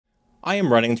I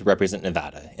am running to represent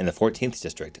Nevada in the 14th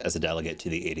District as a delegate to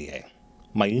the ADA.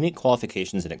 My unique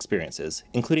qualifications and experiences,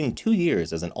 including 2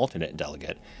 years as an alternate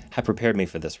delegate, have prepared me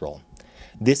for this role.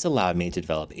 This allowed me to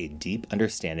develop a deep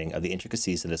understanding of the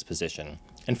intricacies of this position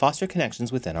and foster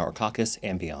connections within our caucus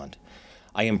and beyond.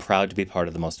 I am proud to be part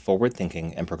of the most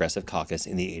forward-thinking and progressive caucus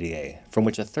in the ADA, from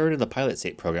which a third of the pilot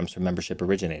state programs for membership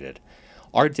originated.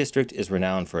 Our district is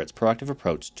renowned for its proactive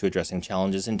approach to addressing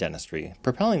challenges in dentistry,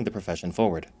 propelling the profession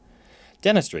forward.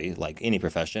 Dentistry, like any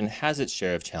profession, has its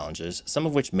share of challenges, some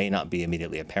of which may not be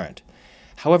immediately apparent.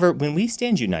 However, when we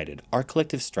stand united, our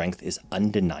collective strength is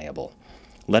undeniable.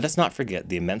 Let us not forget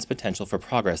the immense potential for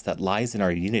progress that lies in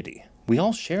our unity. We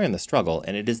all share in the struggle,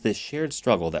 and it is this shared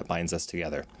struggle that binds us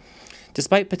together.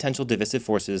 Despite potential divisive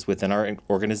forces within our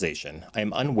organization, I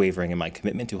am unwavering in my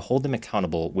commitment to hold them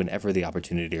accountable whenever the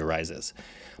opportunity arises.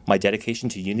 My dedication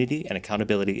to unity and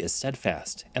accountability is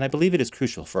steadfast, and I believe it is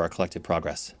crucial for our collective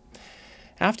progress.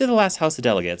 After the last House of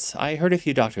Delegates, I heard a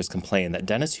few doctors complain that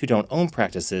dentists who don't own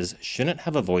practices shouldn't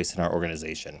have a voice in our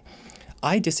organization.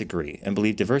 I disagree and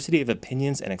believe diversity of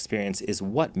opinions and experience is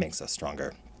what makes us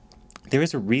stronger. There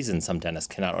is a reason some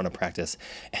dentists cannot own a practice,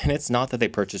 and it's not that they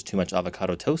purchase too much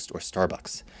avocado toast or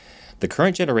Starbucks. The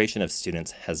current generation of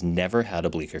students has never had a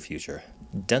bleaker future.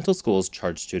 Dental schools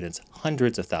charge students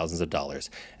hundreds of thousands of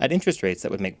dollars at interest rates that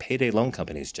would make payday loan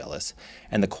companies jealous,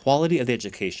 and the quality of the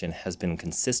education has been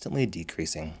consistently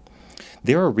decreasing.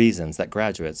 There are reasons that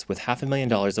graduates with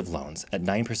 $500,000 of loans at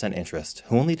 9% interest,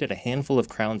 who only did a handful of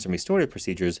crowns and restorative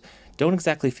procedures, don't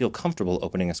exactly feel comfortable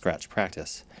opening a scratch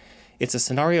practice. It's a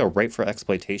scenario ripe for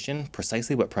exploitation,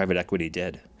 precisely what private equity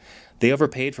did. They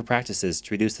overpaid for practices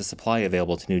to reduce the supply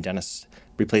available to new dentists,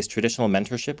 replaced traditional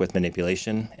mentorship with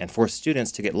manipulation, and forced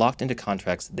students to get locked into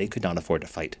contracts they could not afford to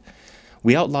fight.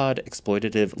 We outlawed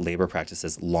exploitative labor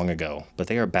practices long ago, but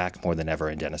they are back more than ever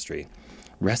in dentistry.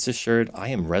 Rest assured, I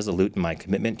am resolute in my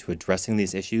commitment to addressing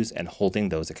these issues and holding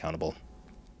those accountable.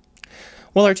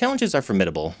 While our challenges are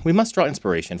formidable, we must draw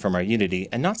inspiration from our unity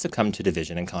and not succumb to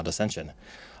division and condescension.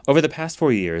 Over the past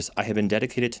 4 years, I have been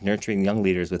dedicated to nurturing young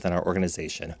leaders within our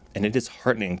organization, and it is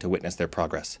heartening to witness their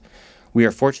progress. We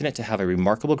are fortunate to have a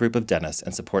remarkable group of dentists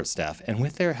and support staff, and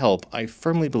with their help, I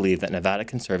firmly believe that Nevada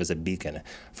can serve as a beacon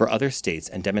for other states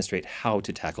and demonstrate how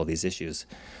to tackle these issues.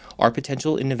 Our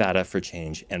potential in Nevada for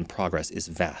change and progress is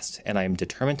vast, and I am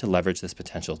determined to leverage this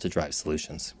potential to drive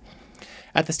solutions.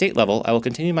 At the state level, I will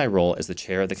continue my role as the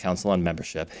chair of the Council on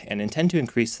Membership and intend to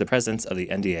increase the presence of the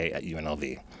NDA at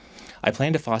UNLV. I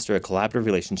plan to foster a collaborative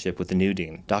relationship with the new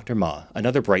dean, Dr. Ma,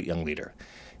 another bright young leader.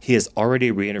 He has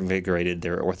already reinvigorated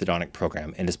their orthodontic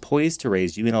program and is poised to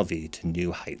raise UNLV to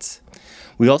new heights.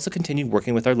 We also continue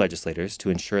working with our legislators to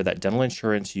ensure that dental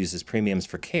insurance uses premiums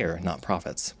for care, not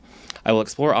profits. I will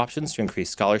explore options to increase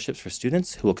scholarships for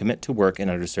students who will commit to work in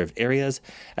underserved areas,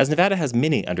 as Nevada has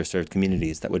many underserved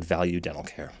communities that would value dental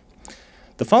care.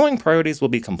 The following priorities will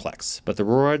be complex, but the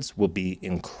rewards will be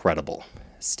incredible.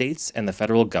 States and the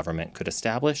federal government could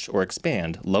establish or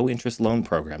expand low-interest loan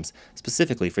programs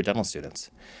specifically for dental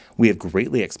students. We have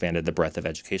greatly expanded the breadth of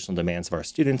educational demands of our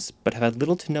students, but have had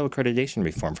little to no accreditation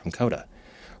reform from CODA.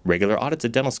 Regular audits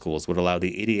of dental schools would allow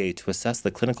the ADA to assess the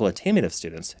clinical attainment of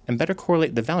students and better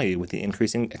correlate the value with the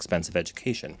increasing expense of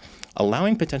education,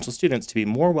 allowing potential students to be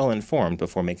more well-informed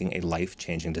before making a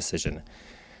life-changing decision.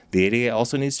 The ADA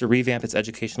also needs to revamp its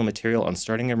educational material on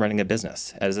starting and running a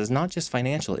business, as it is not just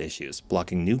financial issues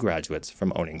blocking new graduates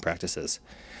from owning practices.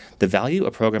 The value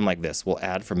a program like this will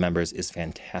add for members is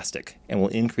fantastic and will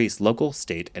increase local,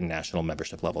 state, and national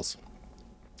membership levels.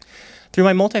 Through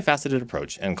my multifaceted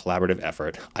approach and collaborative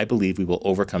effort, I believe we will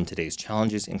overcome today's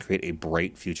challenges and create a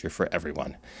bright future for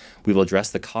everyone. We will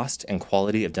address the cost and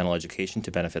quality of dental education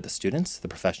to benefit the students, the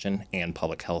profession, and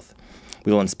public health.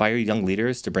 We will inspire young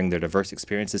leaders to bring their diverse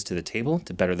experiences to the table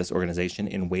to better this organization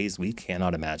in ways we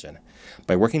cannot imagine.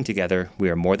 By working together, we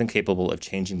are more than capable of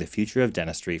changing the future of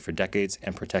dentistry for decades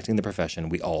and protecting the profession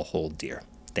we all hold dear.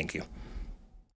 Thank you.